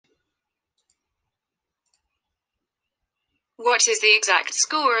What is the exact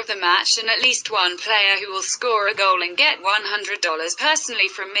score of the match and at least one player who will score a goal and get $100 personally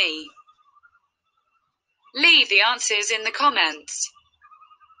from me? Leave the answers in the comments.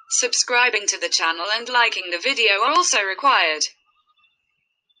 Subscribing to the channel and liking the video are also required.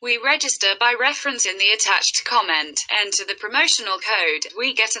 We register by reference in the attached comment. Enter the promotional code.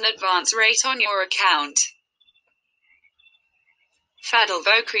 We get an advance rate on your account. Fadil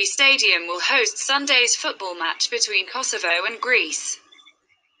Vokri Stadium will host Sunday's football match between Kosovo and Greece.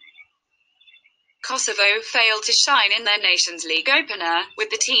 Kosovo failed to shine in their Nations League opener, with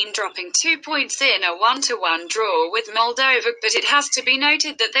the team dropping 2 points in a 1-1 draw with Moldova, but it has to be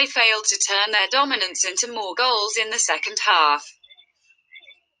noted that they failed to turn their dominance into more goals in the second half.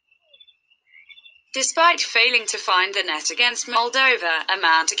 Despite failing to find the net against Moldova, a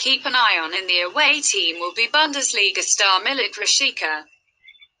man to keep an eye on in the away team will be Bundesliga star Milit Rashica.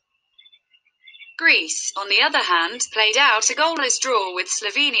 Greece, on the other hand, played out a goalless draw with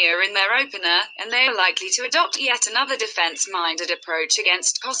Slovenia in their opener, and they are likely to adopt yet another defence-minded approach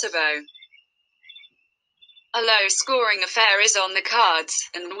against Kosovo. A low-scoring affair is on the cards,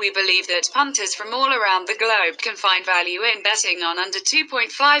 and we believe that punters from all around the globe can find value in betting on under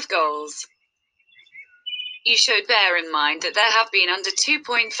 2.5 goals. You should bear in mind that there have been under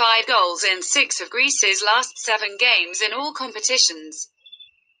 2.5 goals in 6 of Greece's last 7 games in all competitions.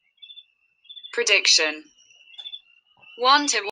 Prediction: 1-1